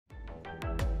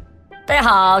大家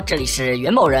好，这里是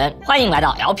圆某人，欢迎来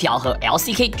到 Lpl 和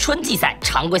Lck 春季赛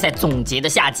常规赛总结的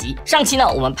下集。上期呢，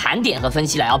我们盘点和分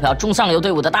析了 Lpl 中上游队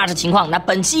伍的大致情况，那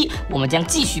本期我们将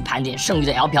继续盘点剩余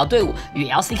的 Lpl 队伍与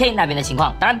Lck 那边的情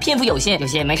况。当然篇幅有限，有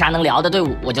些没啥能聊的队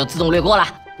伍我就自动略过了。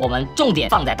我们重点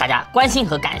放在大家关心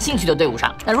和感兴趣的队伍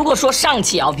上。那如果说上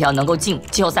期 Lpl 能够进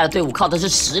季后赛的队伍靠的是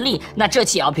实力，那这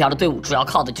期 Lpl 的队伍主要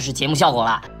靠的就是节目效果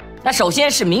了。那首先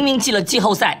是明明进了季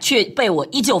后赛，却被我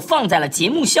依旧放在了节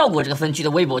目效果这个分区的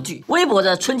微博剧。微博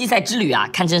的春季赛之旅啊，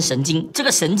堪称神经。这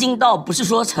个神经倒不是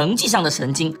说成绩上的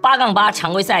神经，8-8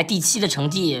常规赛第7的成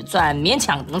绩也算勉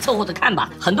强能凑合的看吧。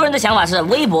很多人的想法是，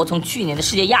微博从去年的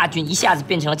世界亚军一下子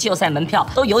变成了季后赛门票，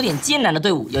都有点艰难的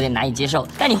队伍，有点难以接受。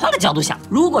但你换个角度想，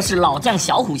如果是老将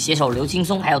小虎携手刘青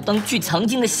松，还有登去曾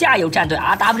经的下游战队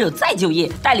RW 再就业，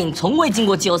带领从未进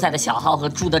过季后赛的小浩和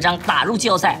朱德章打入季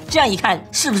后赛，这样一看，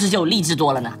是不是就励志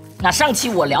多了呢？那上期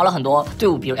我聊了很多队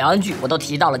伍，比如 LNG， 我都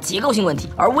提到了结构性问题，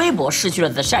而微博失去了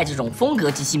The Shy 这种风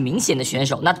格极其明显的选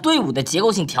手，那队伍的结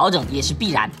构性调整也是必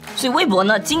然。所以微博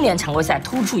呢，今年常规赛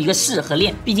突出一个试和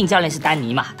练，毕竟教练是丹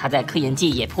尼嘛，他在科研界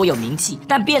也颇有名气。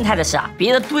但变态的是啊，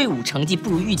别的队伍成绩不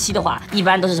如预期的话，一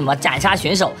般都是什么斩杀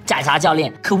选手、斩杀教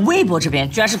练，可微博这边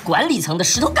居然是管理层的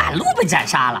石头赶路被斩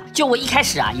杀了。就我一开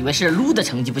始啊，以为是撸的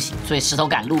成绩不行，所以石头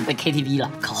赶路被 KTV 了，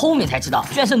可后面才知道，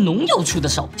居然是农友出的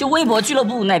手。就微博俱乐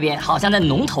部那边好像在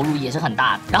农投入也是很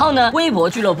大的。然后呢，微博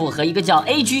俱乐部和一个叫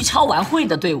AG 超玩会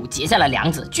的队伍结下了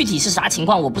梁子，具体是啥情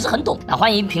况我不是很懂，那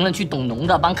欢迎评论区懂农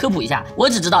的帮科普一下。我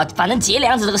只知道反正结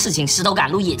梁子这个事情，石头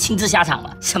赶路也亲自下场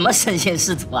了，什么神仙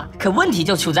师徒啊。可问题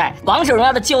就出在王者荣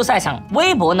耀的季后赛上，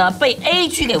微博呢被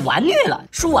AG 给玩虐了，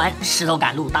输完石头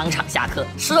赶路当场下课。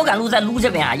石头赶路在撸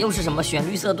这边啊，又是什么选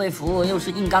绿色队服，又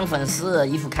是硬刚粉丝，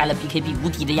一副开了 BKB 无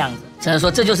敌的样子，只能说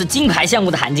这就是金牌项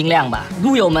目的含金量吧。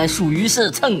撸友们属于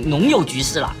是蹭农友局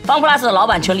势了。方 plus 的老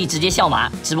板圈里直接笑麻，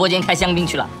直播间开香槟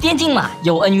去了。电竞嘛，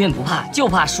有恩怨不怕，就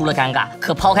怕输了尴尬。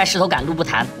可抛开石头赶路不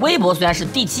谈，微博虽然是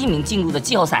第7名进入的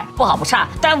季后赛，不好不差，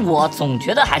但我总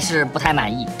觉得还是不太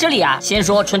满意。这里啊，先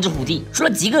说春之虎帝，除了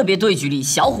极个别对局里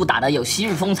小虎打的有昔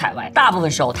日风采外，大部分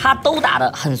时候他都打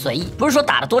得很随意，不是说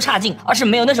打得多差劲，而是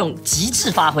没有那种极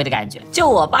致发挥的感觉。就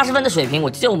我80分的水平，我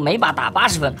就每把打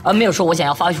80分，而没有说我想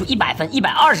要发挥出100分、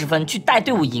120分去带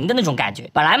队伍赢的那种感觉。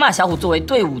本来嘛，小虎作为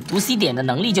队伍读 C 点的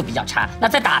能力就比较差，那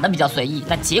再打的比较随意，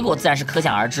那结果自然是可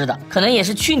想而知的。可能也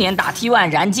是去年打 T1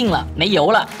 燃尽了没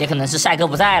油了，也可能是帅哥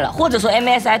不在了，或者说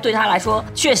MSI 对他来说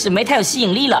确实没太有吸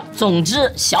引力了。总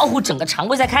之小虎整个常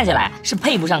规赛看起来是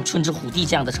配不上春之虎帝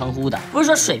这样的称呼的，不是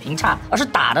说水平差，而是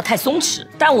打得太松弛。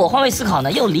但我换位思考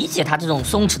呢，又理解他这种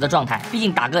松弛的状态，毕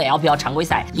竟打个 Lpl 常规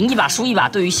赛赢一把输一把，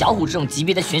对于小虎这种级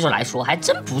别的选手来说还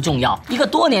真不重要。一个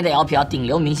多年的 Lpl 顶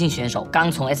流明星选手，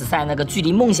刚从 S 赛那个距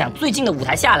离梦想最近的舞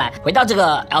台下来，回到这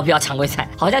个 Lpl 常规赛，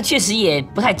好像确实也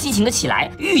不太激情的起来，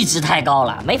阈值太高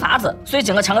了，没法子。所以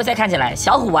整个常规赛看起来，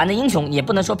小虎玩的英雄也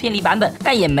不能说偏离版本，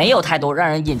但也没有太多让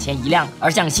人眼前一亮。而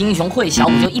像新英雄会，小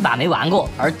虎就一把没玩过，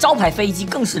而招牌飞机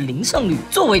更是0胜率。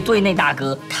作为队内大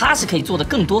哥，他是可以做得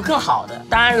更多更好的。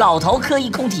当然，老头刻意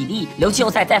空体力，留季后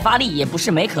赛再发力也不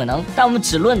是没可能。但我们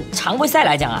只论常规赛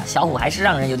来讲啊，小虎还是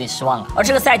让人有点失望了。而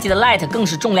这个赛季的 Light 更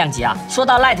是重量级啊。说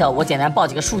到 Light， 我简单报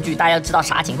几个数据，大家知道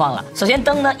啥情况了。首先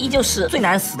登呢，依旧是最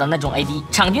难死的那种 AD，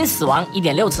 场均死亡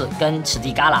 1.6次，跟史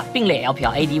蒂 Gala 并列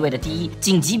Lpl AD 位的第1。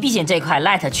紧急避险这一块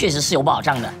Light 确实是有保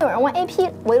障的。有人问 AP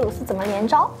维鲁斯怎么连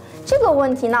招这个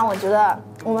问题呢？我觉得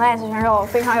我们 Light 选手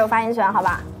非常有发言权，好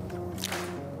吧？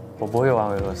我不会玩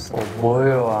维鲁斯，我不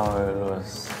会玩维鲁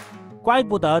斯。怪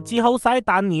不得季后赛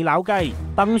丹尼老给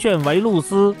当选维鲁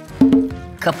斯。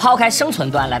可抛开生存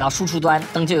端来到输出端，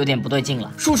登就有点不对劲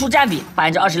了。输出占比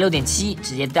 26.7%，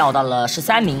 直接掉到了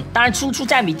13名。当然输出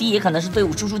占比低也可能是队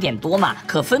伍输出点多嘛。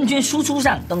可分均输出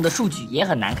上登的数据也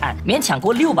很难看，勉强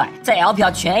过600，在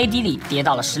Lpl 全 AD 里跌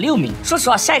到了16名。说实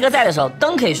话，帅哥在的时候，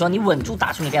登可以说你稳住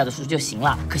打出你该有的数据就行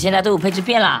了。可现在队伍配置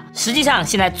变了，实际上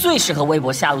现在最适合微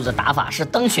博下路的打法是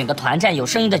登选个团战有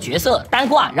声音的角色单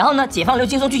挂，然后呢解放刘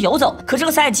青松去游走。可这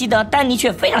个赛季呢，丹尼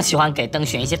却非常喜欢给登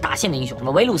选一些打线的英雄，什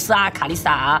么维鲁斯啊、卡丽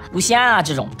萨啊、卢锡安啊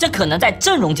这种，这可能在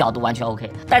阵容角度完全 OK，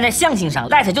 但在象性上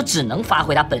Light 就只能发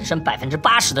挥他本身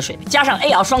80%的水平，加上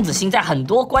AL 双子星在很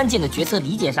多关键的决策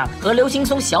理解上和刘青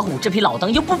松、小虎这批老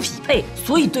登又不匹配，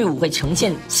所以队伍会呈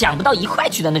现想不到一块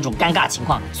去的那种尴尬情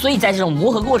况。所以在这种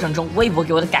磨合过程中，微博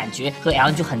给我的感觉和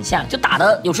L 就很像，就打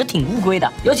得有时挺乌龟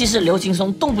的，尤其是刘青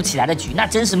松动不起来的局，那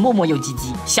真是默默又唧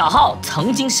唧。小浩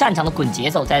曾经擅长的滚节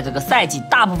奏，在这个赛季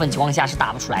大部分情况下是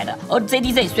打不出来的。而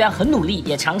ZDZ 虽然很努力，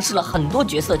也尝试了很多多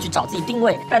角色去找自己定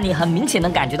位，但你很明显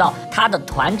能感觉到他的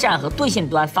团战和对线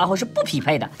端发挥是不匹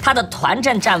配的，他的团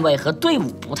战站位和队伍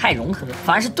不太融合，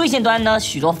反而是对线端呢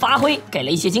许多发挥给了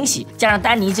一些惊喜。加上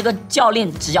丹尼这个教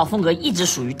练执教风格一直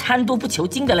属于贪多不求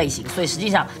精的类型，所以实际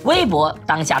上微博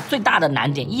当下最大的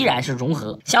难点依然是融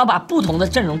合。想要把不同的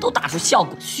阵容都打出效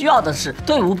果，需要的是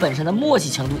队伍本身的默契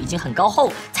程度已经很高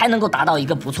后，才能够达到一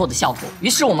个不错的效果。于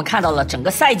是我们看到了整个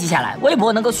赛季下来，微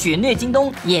博能够血虐京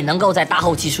东，也能够在大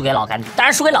后期输给老干爹。当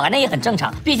然输给老干爹也很正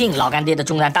常，毕竟老干爹的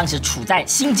中单当时处在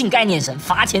新晋概念神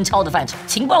罚钱超的范畴，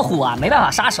情报虎啊没办法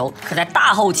杀熟。可在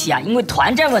大后期啊，因为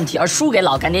团战问题而输给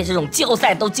老干爹这种季后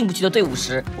赛都进不去的队伍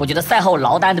时，我觉得赛后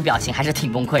劳丹的表情还是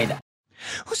挺崩溃的。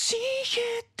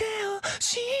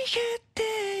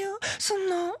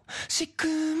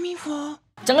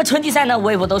整个春季赛呢，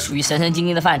微博都属于神神经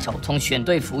经的范畴，从选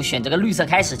队服、选这个绿色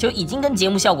开始，就已经跟节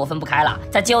目效果分不开了。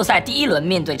在季后赛第一轮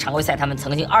面对常规赛他们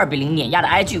曾经2-0碾压的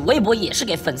IG， 微博也是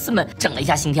给粉丝们整了一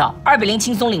下心跳。2-0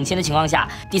轻松领先的情况下，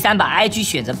第3把 IG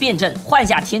选择变阵，换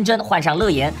下天真，换上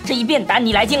乐言，这一变丹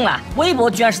尼来劲了。微博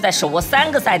居然是在手握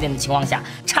3个赛点的情况下，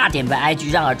差点被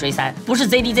IG 让二追3，不是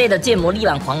ZDZ 的建模力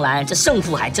挽狂澜，这胜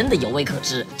负还真的有味可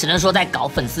知。只能说在搞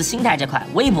粉丝心态这块，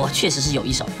微博确实是有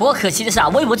一手。不过可惜的是啊，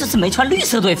微博这次没穿绿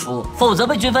色队服，否则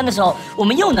被追分的时候，我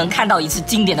们又能看到一次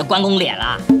经典的关公脸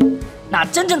啦。那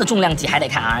真正的重量级还得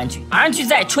看 RNG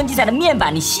在春季赛的面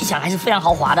板，你细想还是非常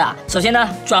豪华的。首先呢，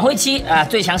转会期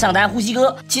最强上单呼吸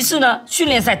哥，其次呢，训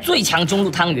练赛最强中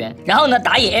路汤圆，然后呢，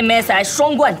打野 MSI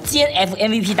双冠兼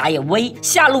FMVP 打野威，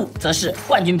下路则是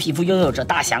冠军皮肤拥有者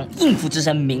大翔，应付之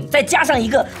神明，再加上一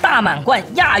个大满贯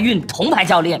亚运铜牌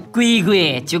教练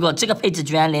龟，结果这个配置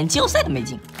居然连季后赛都没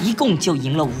进，一共就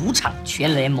赢了5场，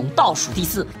全联盟倒数第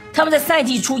4。他们在赛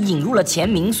季初引入了前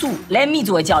民宿 Lmy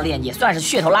作为教练，也算是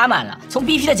噱头拉满了。从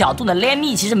BP 的角度呢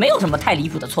 ，Lmy 其实没有什么太离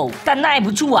谱的错误，但耐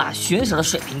不住啊，选手的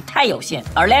水平太有限。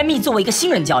而 Lmy 作为一个新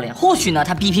人教练，或许呢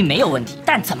他 BP 没有问题，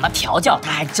但怎么调教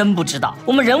他还真不知道。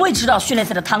我们仍未知道训练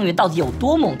赛的汤圆到底有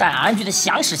多猛，但 RNG 的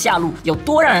想使下路有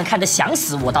多让人看得想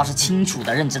死，我倒是清楚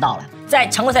的认知到了。在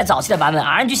常规赛早期的版本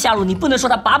 ，RNG 下路你不能说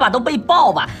他把都被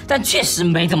爆吧，但确实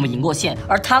没怎么赢过线。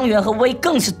而汤圆和威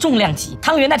更是重量级。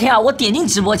汤圆那天啊，我点进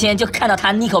直播间就看到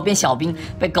他 Nico 变小兵，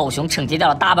被狗熊惩戒掉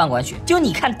了大半管血。就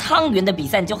你看汤圆的比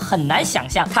赛，你就很难想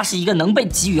象他是一个能被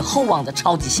给予厚望的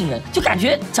超级新人，就感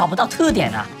觉找不到特点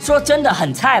啊。说真的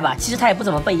很菜吧，其实他也不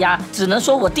怎么被压，只能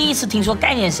说我第一次听说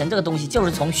概念神这个东西就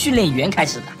是从训练员开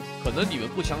始的。可能你们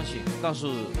不相信，但是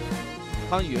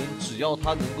汤圆只要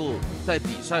他能够在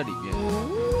比赛里面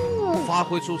发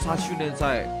挥出他训练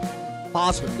赛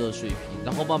80%的水平，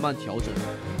然后慢慢调整，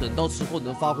等到之后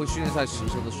能发挥训练赛10%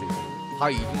的水平，他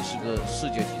一定是个世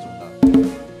界级中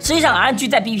单。实际上 RNG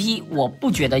在 BP 我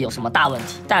不觉得有什么大问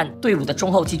题，但队伍的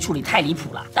中后期处理太离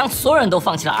谱了。当所有人都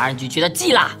放弃了 RNG， 觉得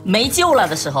记啦没救了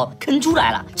的时候，坑猪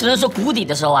来了。只能说谷底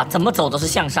的时候啊，怎么走都是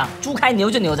向上。朱开牛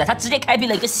就牛在他直接开辟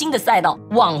了一个新的赛道，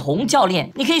网红教练。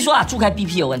你可以说啊，朱开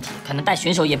BP 有问题，可能带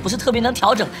选手也不是特别能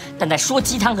调整，但在说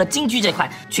鸡汤和金句这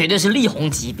块，绝对是力宏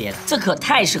级别的，这可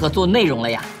太适合做内容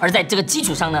了呀。而在这个基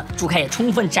础上呢，朱开也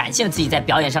充分展现了自己在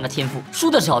表演上的天赋。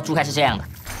输的时候，朱开是这样的。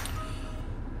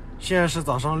现在是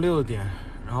早上6点，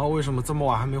然后为什么这么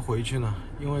晚还没回去呢？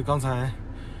因为刚才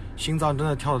心脏真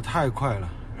的跳得太快了，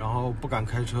然后不敢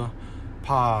开车，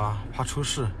怕出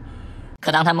事。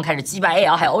可当他们开始击败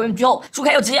AL 还有 OMG 后，朱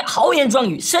开又直接豪言壮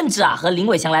语，甚至啊和林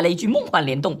伟翔来了一句梦幻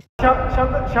联动。翔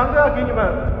哥要给你们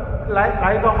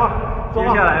来一段话。接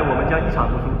下来我们将一场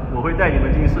不输，我会带你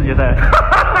们进世界赛。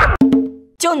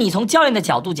就你从教练的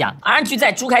角度讲 ，RNG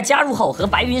在朱开加入后和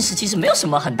白云时期是没有什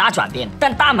么很大转变，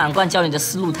但大满贯教练的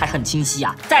思路他很清晰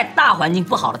啊，在大环境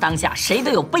不好的当下，谁都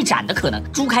有被斩的可能。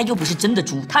朱开又不是真的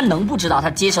猪，他能不知道他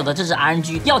接手的这支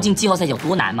RNG 要进季后赛有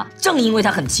多难吗？正因为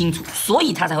他很清楚，所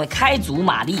以他才会开足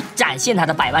马力展现他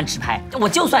的100万直拍。我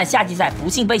就算夏季赛不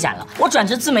幸被斩了，我转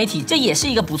职自媒体，这也是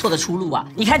一个不错的出路啊。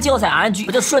你看季后赛 RNG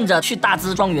不就顺着去大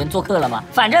资庄园做客了吗？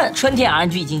反正春天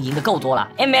RNG 已经赢得够多了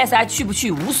 ，MSI 去不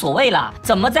去无所谓了。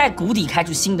怎么在谷底开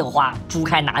出新的花？朱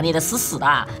开拿捏的死死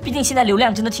的，毕竟现在流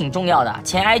量真的挺重要的。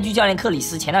前 IG 教练克里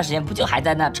斯前段时间不就还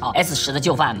在那炒 S10的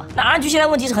就范吗？那 RNG 现在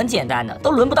问题是很简单的，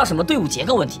都轮不到什么队伍结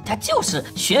构问题，他就是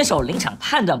选手临场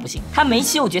判断不行。他没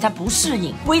期我觉得他不适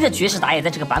应，威的绝世打野在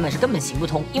这个版本是根本行不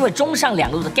通，因为中上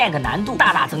2路的 gank 难度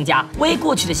大大增加。威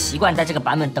过去的习惯在这个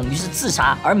版本等于是自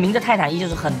杀，而明的泰坦依旧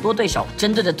是很多对手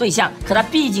针对的对象，可他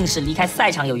毕竟是离开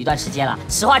赛场有一段时间了，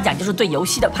实话讲就是对游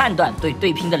戏的判断、对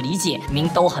对拼的理解，明民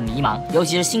都很迷茫，尤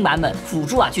其是新版本辅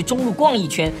助去中路逛一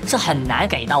圈是很难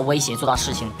给到威胁做到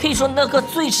事情。可以说那个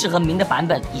最适合民的版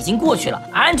本已经过去了。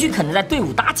RNG 可能在队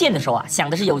伍搭建的时候想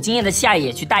的是有经验的下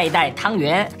野去带一带汤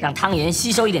圆，让汤圆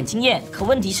吸收一点经验。可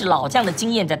问题是老将的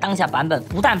经验在当下版本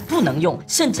不但不能用，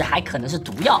甚至还可能是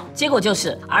毒药。结果就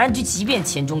是 RNG 即便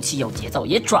前中期有节奏，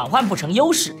也转换不成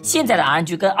优势。现在的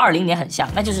RNG 跟20年很像，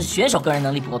那就是选手个人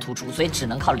能力不够突出，所以只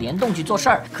能靠联动去做事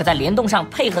儿。可在联动上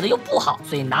配合的又不好，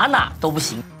所以哪都不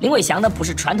行。林伟翔呢不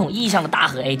是传统意义上的大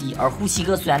核 AD， 而呼吸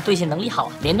哥虽然对线能力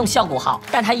好，联动效果好，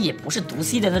但他也不是毒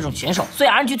C 的那种选手。所以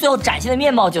RNG 最后展现的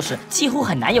面貌就是几乎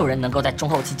很难有人能够在中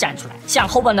后期站出来。像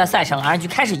后半段赛程 RNG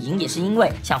开始赢，也是因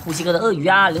为像呼吸哥的鳄鱼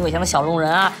林伟翔的小龙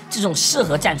人这种适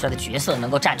合站出来的角色能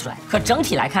够站出来。可整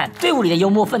体来看，队伍里的幽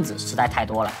默分子实在太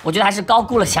多了，我觉得还是高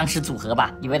估了相识组合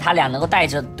吧，以为他俩能够带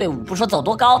着队伍不说走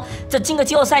多高，这进个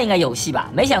季后赛应该有戏吧，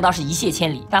没想到是一泻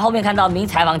千里。但后面看到明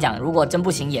采访讲，如果真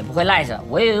不行也不会赖着，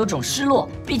我也有种失落，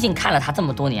毕竟看了他这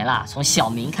么多年了，从小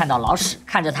明看到老史，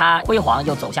看着他辉煌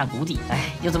又走向谷底，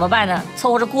又怎么办呢？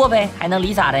凑合着过呗，还能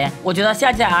离咋的呀？我觉得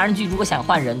下届 RNG 如果想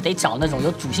换人，得找那种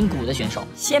有主心骨的选手，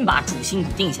先把主心骨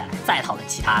定下来，再讨论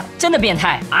其他的。真的变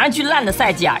态 ，RNG 烂的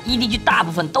赛季EDG 大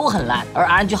部分都很烂，而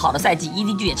RNG 好的赛季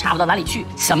EDG 也差不到哪里去，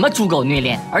什么猪狗虐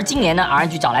恋。而今年呢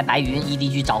 ，RNG 找来白云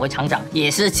 ，EDG 找回厂长，也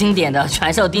是经典的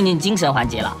传授电竞精神环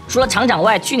节了。除了厂长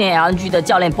外，去年 LNG 的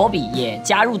教练 Bobby 也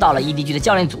加入到了 EDG 的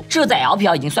教练组，这在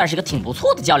LPL 已经算是个挺不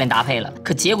错的教练搭配了。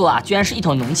可结果居然是一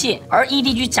头脓蟹，而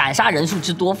EDG 斩杀人数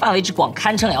之多，范围之广，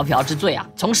堪称 LPL 之最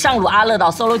从上路阿乐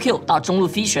到 Solo Q， 到中路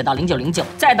Fisher 到0909，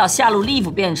再到下路 Leaf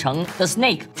变成 The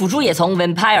Snake， 辅助也从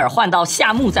Vampire 换到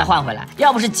夏木再换回来。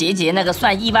要不是杰杰那个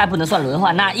算意外不能算轮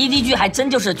换，那 EDG 还真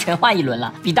就是全换一轮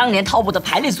了，比当年 Top 的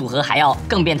排列组合还要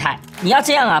更变态。你要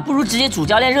这样不如直接主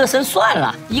教练热身算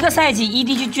了。一个赛季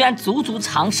EDG 居然足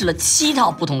尝试了7套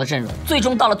不同的阵容，最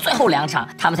终到了最后2场，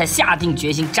他们才下定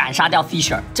决心斩杀掉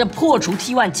Fisher。这破除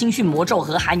T1 青训魔咒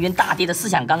和韩元大跌的思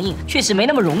想钢印，确实没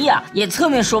那么容易也侧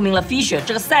面说明了 Fisher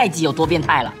这个赛季有多变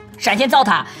态了。闪现造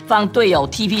塔放队友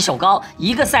TP 手高，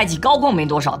一个赛季高光没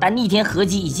多少，但逆天合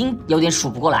击已经有点数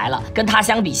不过来了。跟他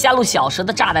相比，下路小蛇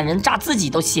的炸弹人炸自己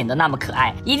都显得那么可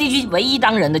爱。EDG 唯一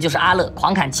当人的就是阿乐，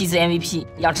狂砍7次 MVP。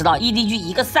要知道 EDG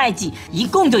一个赛季一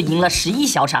共就赢了11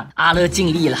小场，阿乐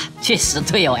尽力了，确实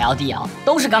队友 LDL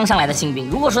都是刚上来的新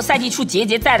兵。如果说赛季初杰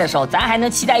杰在的时候，咱还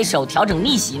能期待一手调整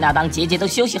逆袭，那当杰杰都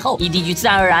休息后 ，EDG 自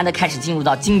然而然的开始进入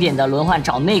到经典的轮换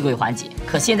找内鬼环节。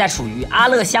可现在属于阿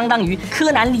乐相当于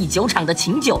柯南里酒厂的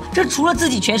琴酒，这除了自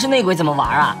己全是内鬼怎么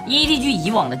玩EDG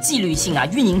以往的纪律性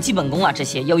运营基本功这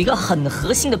些有一个很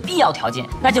核心的必要条件，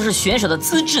那就是选手的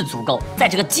资质足够，在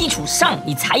这个基础上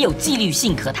你才有纪律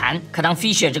性可谈。可当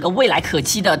Fisher 这个未来可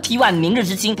期的 T1 明日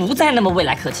之星不再那么未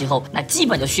来可期后，那基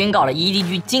本就宣告了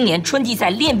EDG 今年春季赛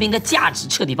练兵的价值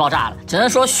彻底爆炸了。只能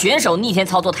说选手逆天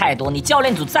操作太多，你教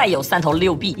练组再有3头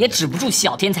6臂也止不住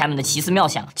小天才们的奇思妙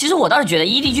想。其实我倒是觉得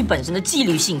EDG 本身的纪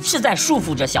律性是在束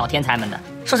缚着小天才们的。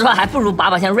说实话，还不如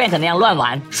把像 rank 那样乱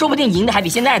玩，说不定赢的还比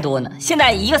现在多呢。现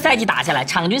在一个赛季打下来，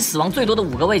场均死亡最多的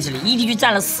5个位置里 ，EDG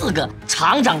占了4个。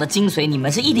厂长的精髓，你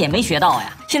们是一点没学到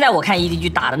呀！现在我看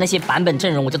EDG 打的那些版本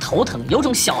阵容，我就头疼，有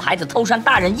种小孩子偷穿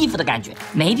大人衣服的感觉，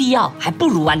没必要，还不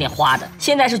如玩点花的。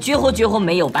现在是绝活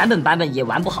没有，版本也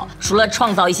玩不好，除了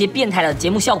创造一些变态的节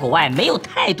目效果外，没有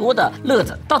太多的乐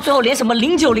子。到最后连什么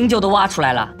0909都挖出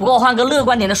来了。不过换个乐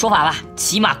观点的说法吧，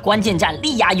起码关键战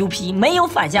力压 UP， 没有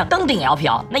反向登顶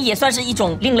LPL， 那也算是一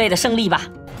种另类的胜利吧。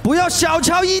不要小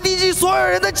瞧 EDG 所有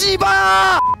人的羁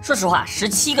绊说实话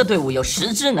，17个队伍有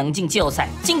10支能进季后赛，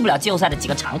进不了季后赛的几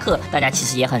个常客，大家其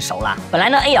实也很熟啦。本来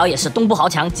呢 ，AL 也是东部豪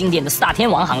强经典的4大天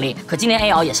王行列，可今年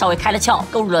AL 也稍微开了窍，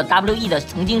购入了 WE 的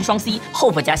曾经双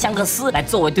C、Hope 加香克斯来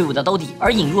作为队伍的兜底，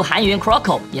而引入韩援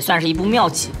Croco 也算是一步妙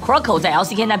棋。Croco 在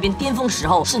LCK 那边巅峰时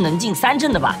候是能进3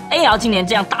阵的吧 ？AL 今年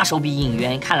这样大手笔引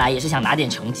援，看来也是想拿点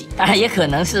成绩，当然也可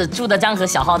能是朱德章和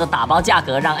小浩的打包价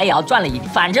格让 AL 赚了一笔。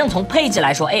反正从配置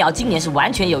来说 ，AL 今年是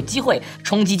完全有机会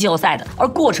冲击季后赛的，而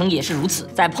过程也是如此。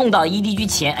在碰到 EDG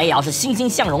前 ，AL 是欣欣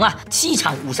向荣7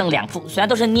场5胜2负，虽然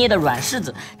都是捏的软柿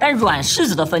子，但软柿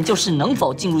子的分就是能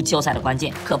否进入季后赛的关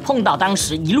键。可碰到当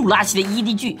时一路拉稀的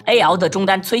EDG，AL 的中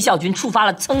单崔孝军触发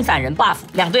了撑伞人 buff，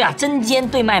 两队针尖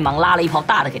对麦芒拉了一炮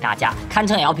大的给大家，堪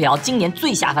称 LPL 今年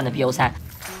最下饭的 BO3。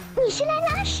你是来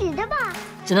拉屎的吧？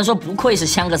只能说不愧是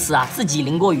香克斯自己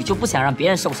淋过雨就不想让别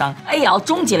人受伤。AL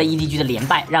终结了 EDG 的连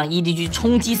败，让 EDG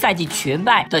冲击赛季全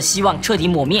败的希望彻底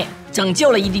抹灭。拯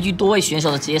救了 EDG 多位选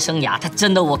手的职业生涯，他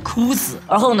真的我哭死。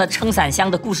而后呢，撑伞箱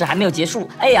的故事还没有结束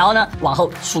 ，AL 呢往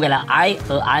后输给了 I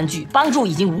和 RNG， 帮助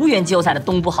已经无缘季后赛的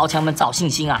东部豪强们找信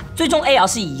心啊。最终 AL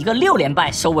是以一个6连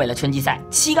败收尾了春季赛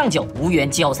，7-9无缘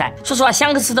季后赛。说实话，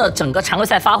香克斯的整个常规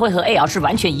赛发挥和 AL 是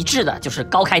完全一致的，就是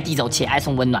高开低走且爱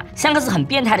送温暖。香克斯很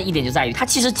变态的一点就在于，他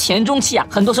其实前中期啊，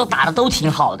很多时候打的都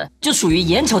挺好的，就属于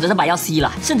眼瞅着这把要 C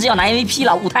了，甚至要拿 MVP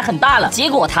了，舞台很大了，结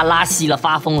果他拉稀了，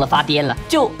发疯了，发癫了，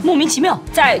就莫名其妙。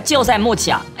在季后赛末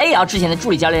期啊 ，AL 之前的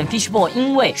助理教练 Fishball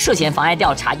因为涉嫌妨碍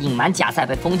调查、隐瞒假赛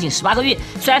被封禁18个月。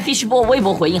虽然 Fishball 微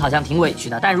博回应好像挺委屈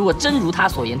的，但如果真如他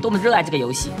所言，多么热爱这个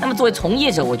游戏，那么作为从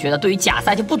业者，我觉得对于假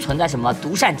赛就不存在什么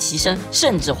独善其身，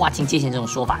甚至划清界限这种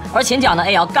说法。而前脚呢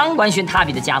 ，AL 刚官宣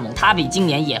Tabi 的加盟，Tabi 今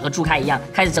年也和朱开一样，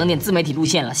开始整点自媒体路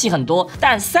线了，戏很多，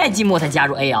但赛季末才加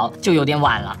入 AL 就有点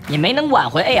晚了，也没能挽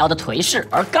回 AL 的颓势。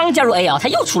而刚加入 AL， 他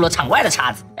又出了场外的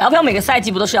岔子。Lpl 每个赛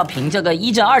季不都是要凭这个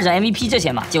1阵2阵 MVP 这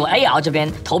些嘛？结果 AL 这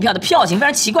边投票的票型非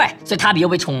常奇怪，所以Tabi又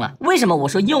被冲了。为什么我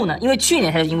说又呢？因为去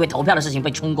年他就因为投票的事情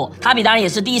被冲过，Tabi当然也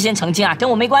是第一时间澄清啊，跟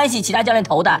我没关系，其他教练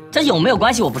投的，这有没有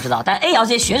关系我不知道。但 AL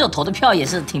这些选手投的票也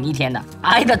是挺逆天的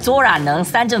 ，I 的 Zora 能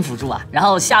3阵辅助啊，然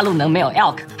后下路能没有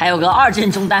Lck， 还有个2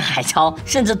阵中单海超，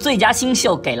甚至最佳新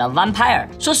秀给了 Vampire。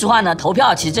说实话呢，投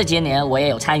票其实这些年我也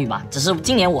有参与嘛，只是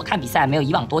今年我看比赛没有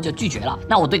以往多就拒绝了。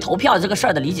那我对投票这个事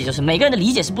儿的理解就是每个人的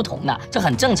理解是不同的，这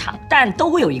很正常，但都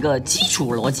会有一个基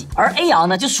础逻辑。而 AL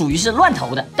呢就属于是乱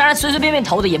投的，当然随随便便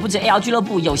投的也不止 AL 俱乐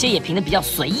部，有些也评的比较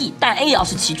随意，但 AL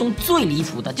是其中最离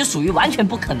谱的，就属于完全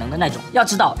不可能的那种。要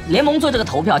知道联盟做这个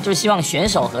投票就是希望选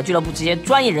手和俱乐部这些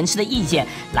专业人士的意见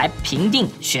来评定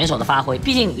选手的发挥，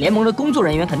毕竟联盟的工作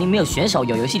人员肯定没有选手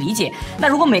有游戏理解。那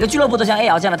如果每个俱乐部都像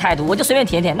AL 这样的态度，我就随便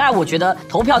填填，那我觉得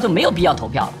投票就没有必要投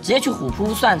票了，直接去虎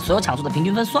扑算所有场数的平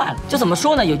均分算了。就怎么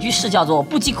说呢？有句诗叫做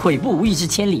不积跬步无以至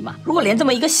千里嘛。如果连这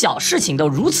么一个小事情都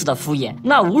如此的敷衍，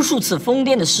那无数次疯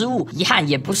癫的失误，遗憾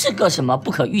也不是个什么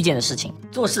不可预见的事情。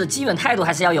做事的基本态度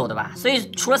还是要有的吧。所以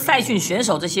除了赛训、选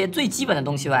手这些最基本的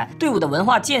东西外，队伍的文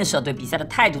化建设、对比赛的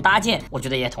态度搭建，我觉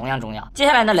得也同样重要。接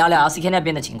下来呢，聊聊 LCK 那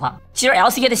边的情况。其实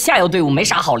LCK 的下游队伍没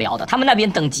啥好聊的，他们那边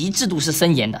等级制度是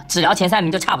森严的，只聊前3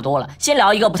名就差不多了。先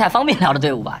聊一个不太方便聊的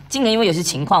队伍吧。今年因为有些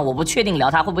情况，我不确定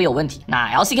聊它会不会有问题。那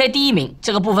LCK 第1名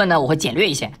这个部分呢，我会简略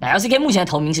一些。那 LCK 目前的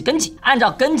头名是根基，按照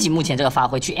根基目前这个发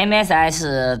挥，去 MSI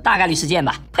是大概率事件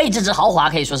吧。配置之豪华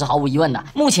可以说是毫无疑问的。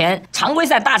目前常规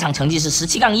赛大场成绩是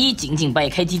17-1，仅仅被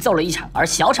KT 揍了1场，而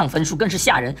小场分数更是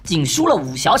吓人，仅输了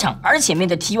5小场，而且面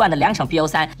对 T1 的2场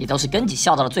BO3 也都是根基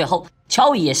笑到了最后。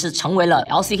乔伊也是成为了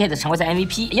LCK 的常规赛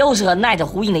MVP， 又是和 Knight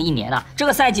呼应的一年啊。这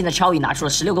个赛季呢，乔伊拿出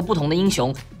了16个不同的英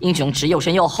雄值又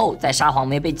深又厚。在沙皇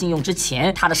没被禁用之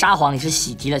前，他的沙皇也是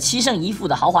喜提了7胜1负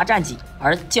的豪华战绩。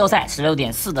而季后赛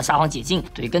16.4的沙皇解禁，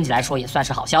对于根基来说也算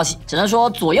是好消息。只能说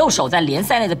左右手在联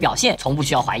赛内的表现从不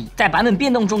需要怀疑。在版本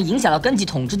变动中影响到根基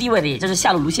统治地位的，也就是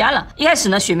下路卢锡安了。一开始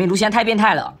呢，选民卢锡安太变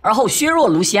态了，而后削弱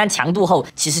卢锡安强度后，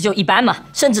其实就一般嘛，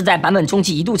甚至在版本中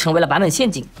期一度成为了版本陷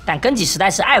阱。但根基实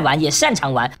在是爱玩也擅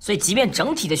长玩，所以即便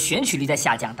整体的选取率在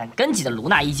下降，但根基的卢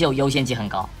娜依旧优先级很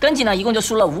高。根基呢一共就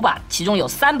输了5把，其中有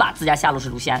3把自家下路是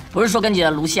卢锡安，不是说根基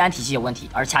的卢锡安体系有问题，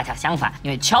而恰恰相反，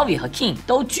因为 Chovy 和 King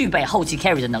都具备后期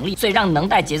carry 的能力，所以让能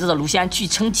带节奏的卢锡安去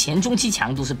撑前中期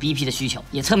强度是 BP 的需求，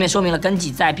也侧面说明了根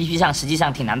基在 BP 上实际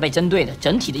上挺难被针对的，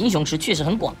整体的英雄池确实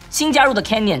很广。新加入的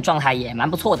Canyon 状态也蛮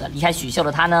不错的，离开许秀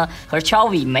的他呢和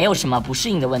Chovy 没有什么不适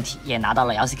应的问题，也拿到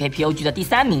了 LCK POG 的第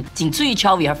3名，仅次于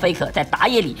Chovy 和 Faker， 在打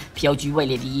野里 POG 位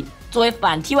列第1。作为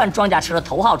反 T1 装甲车的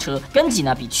头号车，根基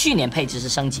呢比去年配置是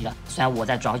升级了。虽然我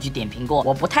在转会区点评过，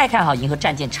我不太看好银河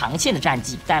战舰长线的战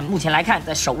绩，但目前来看，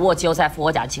在手握季后赛复活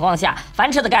甲的情况下，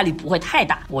翻车的概率不会太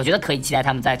大。我觉得可以期待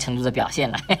他们在成都的表现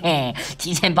了，嘿嘿，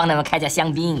提前帮他们开下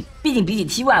香槟。毕竟比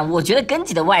起 T1， 我觉得根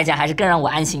基的外战还是更让我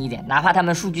安心一点，哪怕他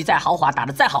们数据再豪华，打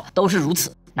得再好，都是如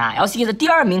此。那 LCK 的第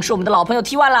2名是我们的老朋友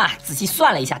T1 啦。仔细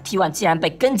算了一下 ，T1 竟然被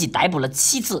根基逮捕了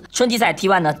7次，春季赛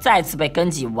T1 呢再次被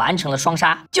根基完成了双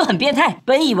杀，就很变态。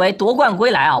本以为夺冠归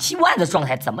来啊 ，T1 的状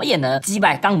态怎么也能击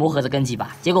败刚磨合的根基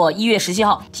吧？结果1月17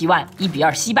号 T1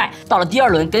 1-2惜败，到了第2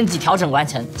轮根基调整完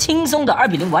成，轻松的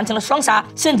2-0完成了双杀，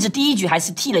甚至第1局还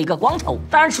是剃了一个光头。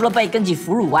当然，除了被根基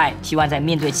俘虏外 ，T1 在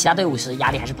面对其他队伍时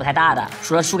压力还是不太大的，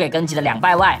除了输给根基的2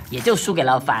败外，也就输给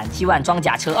了反 T1 装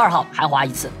甲车2号韩华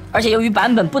1次。而且由于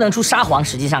版本本不能出沙皇，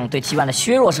实际上对 T1 的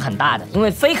削弱是很大的，因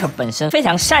为 Faker 本身非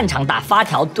常擅长打发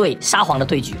条对沙皇的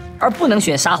对局，而不能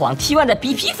选沙皇 ，T1 在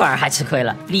BP 反而还吃亏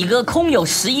了。李哥空有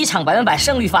11场100%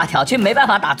胜率发条，却没办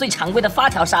法打最常规的发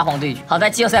条沙皇对局。好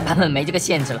在季后赛版本没这个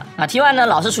限制了。那 T1 呢，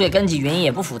老实说也跟几原因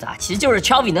也不复杂，其实就是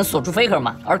Chelvy 能锁住 Faker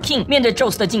嘛，而 King 面对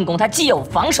宙斯的进攻，他既有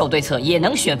防守对策，也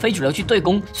能选非主流去对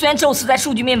攻。虽然宙斯在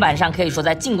数据面板上可以说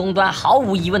在进攻端毫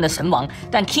无疑问的神王，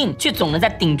但 King 却总能在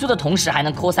顶住的同时还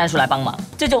能call3数来帮忙，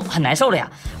这就很难受了呀。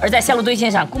而在下路对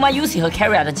线上 ，Guma UC 和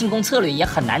Carrier 的进攻策略也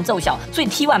很难奏效，所以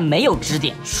T1 没有支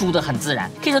点，输得很自然。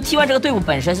可以说 T1 这个队伍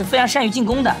本身是非常善于进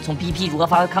攻的，从 BP 如何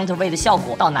发挥 counter wave 的效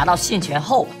果，到拿到线权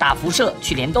后打辐射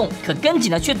去联动，可根基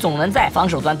呢却总能在防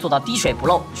守端做到滴水不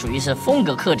漏，属于是风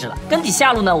格克制了。根基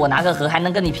下路呢，我拿个核还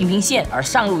能跟你拼线，而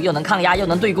上路又能抗压又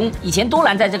能对攻。以前多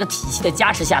兰在这个体系的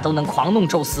加持下都能狂弄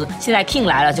宙斯，现在 King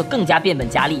来了就更加变本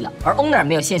加厉了。而 Owner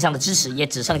没有线上的支持，也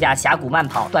只剩下峡谷慢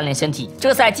跑锻炼身体。这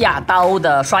个赛季啊，大欧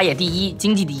的刷野第一，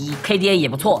经济第一 ，KDA 也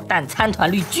不错，但参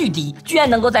团率巨低，居然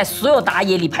能够在所有打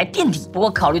野里排垫底。不过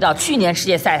考虑到去年世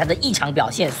界赛他的异常表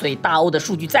现，所以大欧的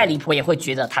数据再离谱也会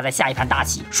觉得他在下一盘大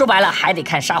棋。说白了，还得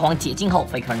看沙皇解禁后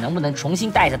Faker 能不能重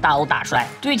新带着大欧打出来。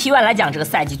对于 T1 来讲，这个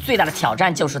赛季最大的挑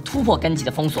战就是突破根基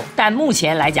的封锁。但目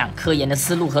前来讲，科研的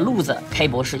思路和路子 ，K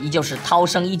博士依旧是涛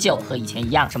声依旧，和以前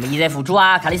一样，什么 EZ 辅助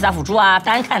啊、卡莉斯塔辅助啊，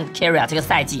单看 Carrier 这个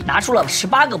赛季拿出了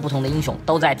18个不同的英雄，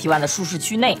都在 T1 的舒适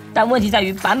区内。但问题在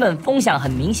于版本风向很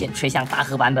明显吹向大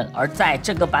核版本，而在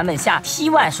这个版本下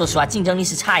 ，T1 说实话竞争力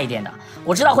是差一点的。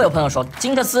我知道会有朋友说，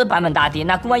金克斯版本大跌，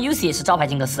那Guma UC 也是招牌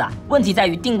金克斯啊。问题在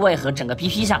于定位和整个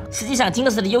BP 上，实际上金克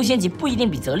斯的优先级不一定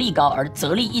比泽利高，而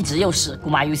泽利一直又是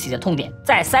Guma UC 的痛点。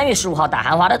在3月15号打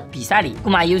韩华的比赛里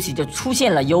，Guma UC 就出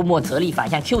现了幽默泽利反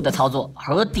向 Q 的操作，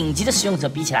和顶级的使用者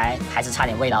比起来还是差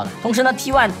点味道的。同时呢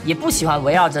 ，T1 也不喜欢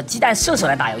围绕着鸡蛋射手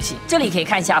来打游戏。这里可以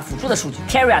看一下辅助的数据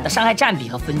 ，Carrier 的伤害占比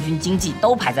和分均经济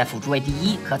都排在辅助位第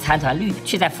一，可参团率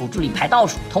却在辅助里排倒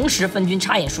数，同时分均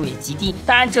插眼数也极低。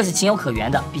当然这是情有可原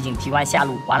的，毕竟 T1 下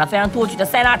路玩了非常多局的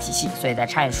塞纳体系，所以在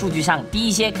插眼数据上低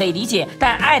一些可以理解。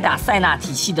但爱打塞纳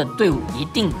体系的队伍一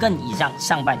定更倚仗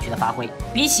上半区的发挥。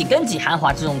比起根基韩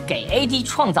华这种给 AD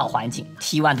创造环境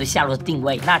 ，T1 对下路的定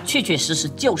位那确确实实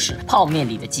就是泡面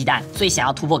里的鸡蛋。所以想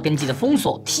要突破根基的封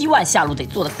锁 ，T1 下路得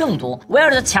做得更多。维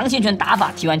尔的强线权打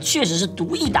法 ，T1 确实是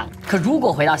独一档。可如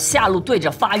果回到下路对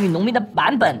着发育农民的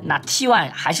版本，那 T1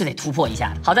 还是得突破一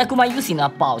下。好在 Guma UC 呢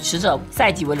保持着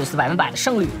赛季维鲁斯100%的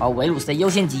胜率，而维鲁斯的优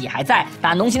先级也还在。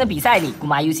打农行的比赛里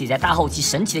 ，Guma UC 在大后期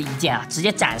神奇的一剑啊，直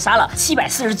接斩杀了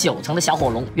749层的小火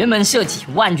龙，辕门射戟，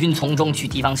万军从中取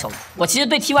敌方首。我其实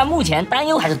对 T1 目前担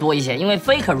忧还是多一些，因为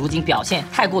Faker 如今表现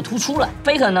太过突出了。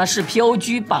Faker 呢是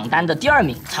POG 榜单的第2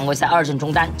名，常规赛2阵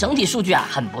中单，整体数据啊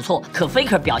很不错。可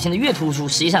Faker 表现的越突出，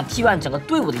实际上 T1 整个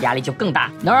队伍的压力就更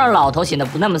大，能让老头显得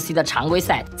不那么 C 的常规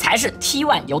赛，才是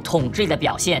T1 有统治力的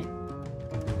表现。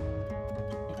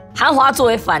韩华作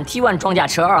为反 T1 装甲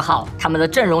车2号，他们的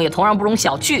阵容也同样不容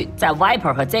小觑。在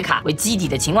Viper 和 Zeka 为基底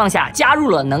的情况下，加入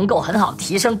了能够很好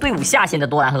提升队伍下限的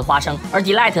多兰和花生。而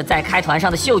Delight 在开团上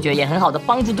的嗅觉也很好的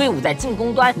帮助队伍在进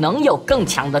攻端能有更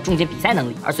强的终结比赛能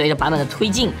力。而随着版本的推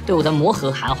进，队伍的磨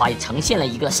合，韩华也呈现了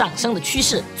一个上升的趋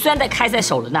势。虽然在开赛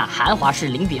首轮韩华是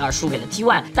0-2输给了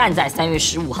T1， 但在3月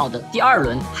15号的第2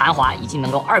轮，韩华已经能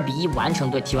够2-1完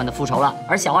成对 T1 的复仇了。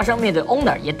而小花生面对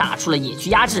Owner 也打出了野区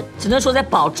压制，只能说在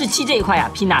保质期这一块啊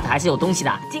 ，Peanut 还是有东西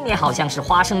的。今年好像是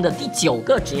花生的第9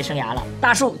个职业生涯了。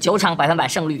大树9场100%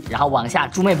胜率，然后往下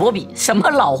猪妹波比，什么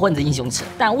老混子英雄池，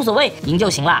但无所谓，赢就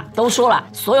行了。都说了，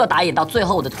所有打野到最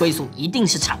后的推速一定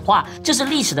是场化，这是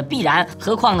历史的必然。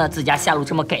何况呢，自家下路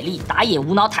这么给力，打野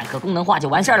无脑坦克功能化就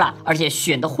完事儿了。而且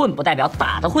选的混不代表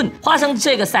打的混。花生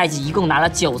这个赛季一共拿了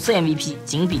9次 MVP，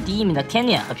 仅比第1名的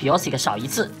Canyon 和 Piosik 少1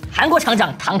次。韩国厂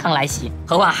长堂堂来袭，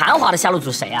何况韩华的下路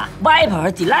组谁啊 ？Viper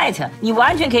和 Delight， 你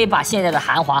完全可以把现在的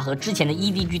韩华和之前的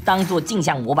EDG 当做镜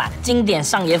像模板，经典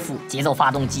上野辅节奏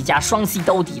发动机加双 C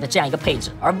兜底的这样一个配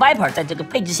置。而 Viper 在这个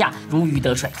配置下如鱼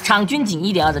得水，场均仅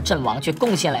 1.2 的阵亡，却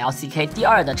贡献了 LCK 第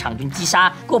2的场均击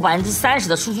杀，过30%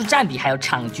的输出占比，还有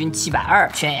场均720，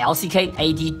全 LCK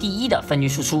AD 第1的分均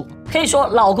输出。可以说，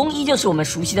老公依旧是我们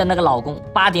熟悉的那个老公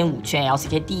，8.5全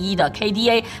LCK 第1的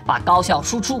KDA， 把高效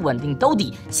输出、稳定兜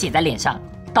底写在脸上。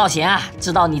道贤啊，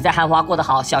知道你在韩华过得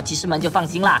好，小骑士们就放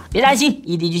心啦，别担心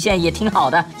 ，EDG 现在也挺好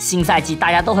的，新赛季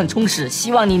大家都很充实，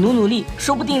希望你努力，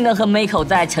说不定能和 Mako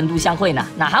在成都相会呢。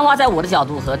那韩华在我的角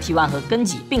度和 T1 和根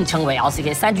吉并称为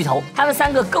Lck 三巨头，他们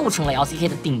3个构成了 Lck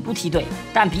的顶部梯队，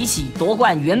但比起夺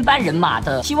冠原班人马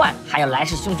的 T1， 还有来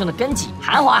势汹汹的根吉，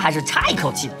韩华还是差一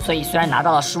口气的。所以虽然拿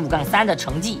到了15-3的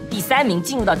成绩，第3名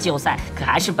进入到季后赛，可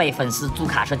还是被粉丝租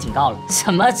卡车警告了，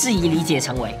什么质疑理解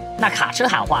成为。那卡车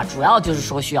喊话主要就是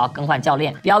说需要更换教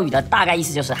练，标语的大概意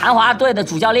思就是韩华队的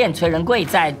主教练崔仁贵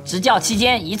在执教期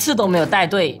间一次都没有带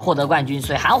队获得冠军，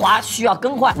所以韩华需要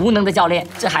更换无能的教练，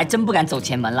这还真不敢走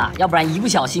前门了，要不然一不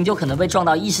小心就可能被撞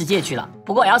到异世界去了。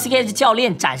不过 Lck 的教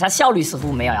练斩杀效率似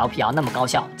乎没有 Lpl 那么高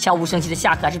效，悄无声息的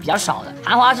下课还是比较少的。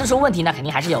韩华是说问题呢肯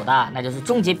定还是有的，那就是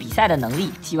终结比赛的能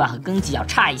力 T1 和根吉要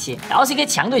差一些。Lck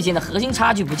强队间的核心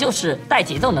差距不就是带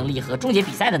节奏能力和终结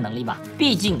比赛的能力吗？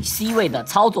毕竟 C 位的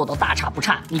操作都大差不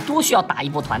差，你多需要打一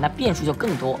波团，那变数就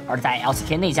更多。而在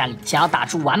Lck 内战里，想要打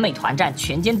出完美团战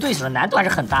全歼对手的难度还是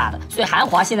很大的。所以韩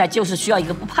华现在就是需要一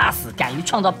个不怕死、敢于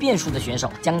创造变数的选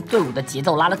手，将队伍的节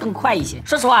奏拉得更快一些。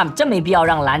说实话，真没必要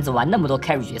让篮子玩那么多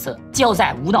carry 角色，季后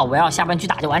赛无脑围绕下半区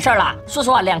打就完事儿了。说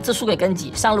实话，2次输给根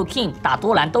吉，上路 King 打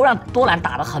多兰都让多兰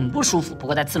打得很不舒服。不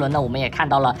过在次轮呢，我们也看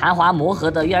到了韩华磨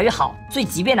合得越来越好。所以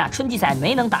即便春季赛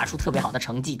没能打出特别好的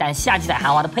成绩，但夏季赛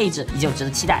韩华的配置依旧值得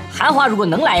期待。韩华如果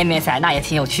能来 MSI， 那也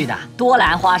挺有趣的。多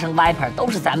兰、花生、Viper 都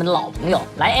是咱们的老朋友，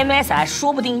来 MSI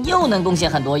说不定又能贡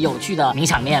献很多有趣的名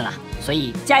场面了。所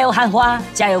以加油韩华，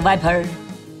加油 Viper。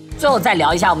最后再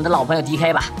聊一下我们的老朋友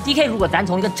DK 吧。DK 如果咱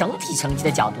从一个整体成绩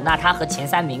的角度，那他和前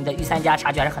3名的御三家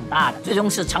差距还是很大的。最终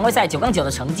是常规赛9-9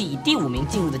的成绩，以第5名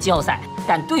进入的季后赛。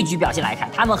但对局表现来看，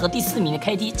他们和第4名的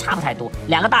KT 差不太多。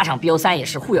2个大场 BO3 也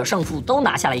是互有胜负，都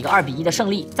拿下了一个2-1的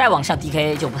胜利。再往上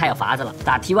DK 就不太有法子了，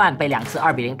打 T1 被2次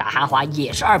2-0，打韩华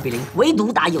也是2-0，唯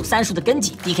独打有3输的根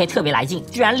吉 DK 特别来劲，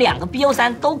居然2个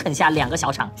BO3 都啃下2个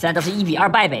小场。虽然都是1-2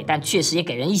败北，但确实也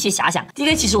给人一些遐想。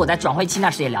DK 其实我在转会期那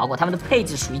时也聊过，他们的配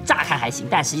置属于乍看还行，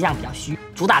但实际上比较虚，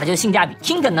主打的就是性价比。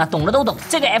Kingdom 呢，懂的都懂。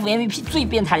这个 FMVP 最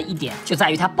变态的一点就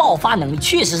在于他爆发能力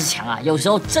确实是强啊，有时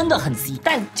候真的很 C，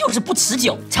 但就是不持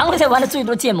久。常规赛玩的最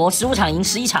多剑魔15场赢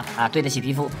11场啊，对得起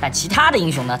皮肤。但其他的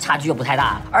英雄呢，差距又不太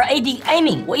大了。而 AD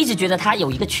Aiming 我一直觉得他有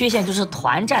一个缺陷，就是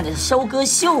团战的收割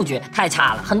嗅觉太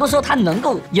差了，很多时候他能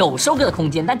够有收割的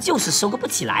空间，但就是收割不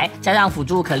起来。加上辅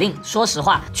助可令，说实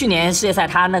话，去年世界赛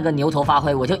他那个牛头发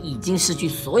挥，我就已经失去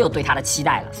所有对他的期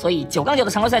待了。所以9-9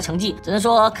的常规赛成绩只能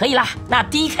说可以啦。那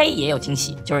DK 也有惊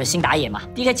喜，就是新打野嘛。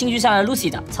DK 轻居上了 Lucy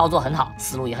的操作很好，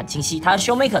思路也很清晰，他和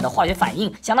Showmaker 的化学反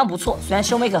应相当不错。虽然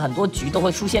Showmaker 很多局都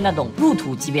会出现那种入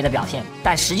土级别的表现，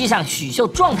但实际上许秀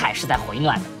状态是在回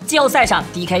暖的。季后赛上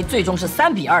DK 最终是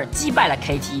3-2击败了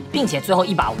KT， 并且最后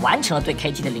一把完成了对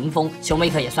KT 的零封。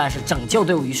Showmaker 也算是拯救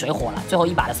队伍于水火了，最后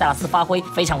一把的塞拉斯发挥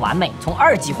非常完美，从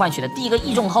2级换取的第一个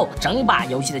一中后，整把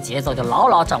游戏的节奏就牢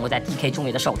牢掌握在 DK 中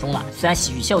野的手中了。虽然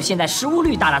许秀现在失误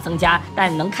率大大增加，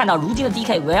但能看到如今的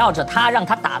DK 围绕着他让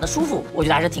他打得舒服，我觉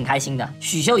得还是挺开心的。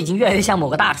许秀已经越来越像某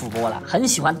个大主播了，很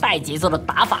喜欢带节奏的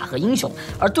打法和英雄，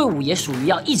而队伍也属于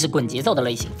要一直滚节奏的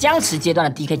类型。僵持阶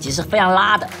段的 DK 其实是非常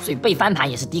拉的，所以被翻盘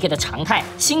也是 DK 的常态。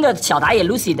新的小打野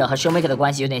Lucy 的和 Showmaker 的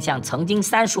关系有点像曾经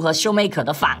3叔和 Showmaker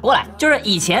的反过来，就是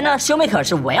以前呢 Showmaker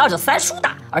是围绕着3叔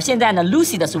打，而现在呢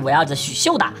Lucy 的是围绕着许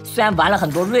秀打。虽然玩了很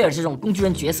多 Rare 这种工具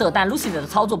人角色，但 Lucy 的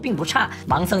操作并不差，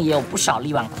盲僧也有不少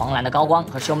力挽狂澜的高光，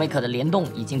和 Showmaker 的联动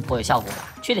已经颇有效果了。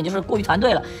缺点就是过于团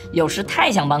队了，有时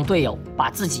太想帮队友，把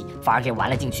自己反而给玩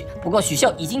了进去。不过许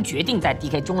秀已经决定在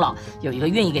DK 终老，有一个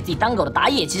愿意给自己当狗的打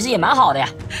野，其实也蛮好的呀。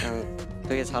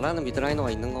되게 잘하는 미드라이너가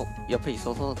있는 거 옆에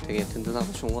있어서 되게 든든하고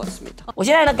좋은 것 같습니다. 我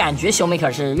现在呢感觉 Showmaker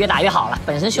是越打越好了。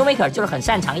本身 Showmaker 就是很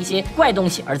擅长一些怪东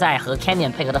西，而在和 Canyon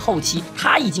配合的后期，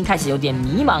他已经开始有点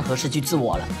迷茫和失去自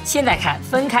我了。现在看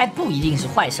分开不一定是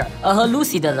坏事儿，而和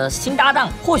Lucy 的新搭档，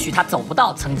或许他走不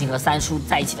到曾经和3叔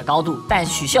在一起的高度，但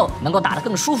许秀能够打得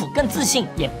更舒服、更自信，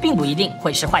也并不一定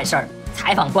会是坏事儿。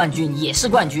采访冠军也是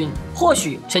冠军，或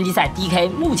许春季赛 DK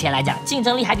目前来讲竞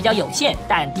争力还比较有限，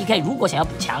但 DK 如果想要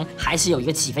补强，还是有一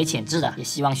个起飞潜质的。也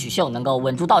希望许秀能够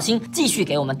稳住道心，继续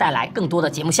给我们带来更多的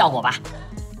节目效果吧。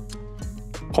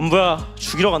건부야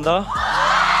죽이러 간다。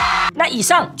那以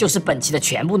上就是本期的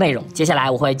全部内容，接下来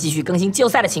我会继续更新季后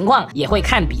赛的情况，也会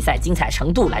看比赛精彩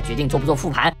程度来决定做不做复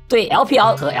盘。对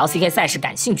LPL 和 LCK 赛事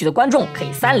感兴趣的观众可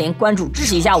以3连关注支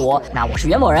持一下我。那我是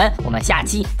袁某人，我们下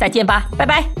期再见吧，拜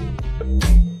拜。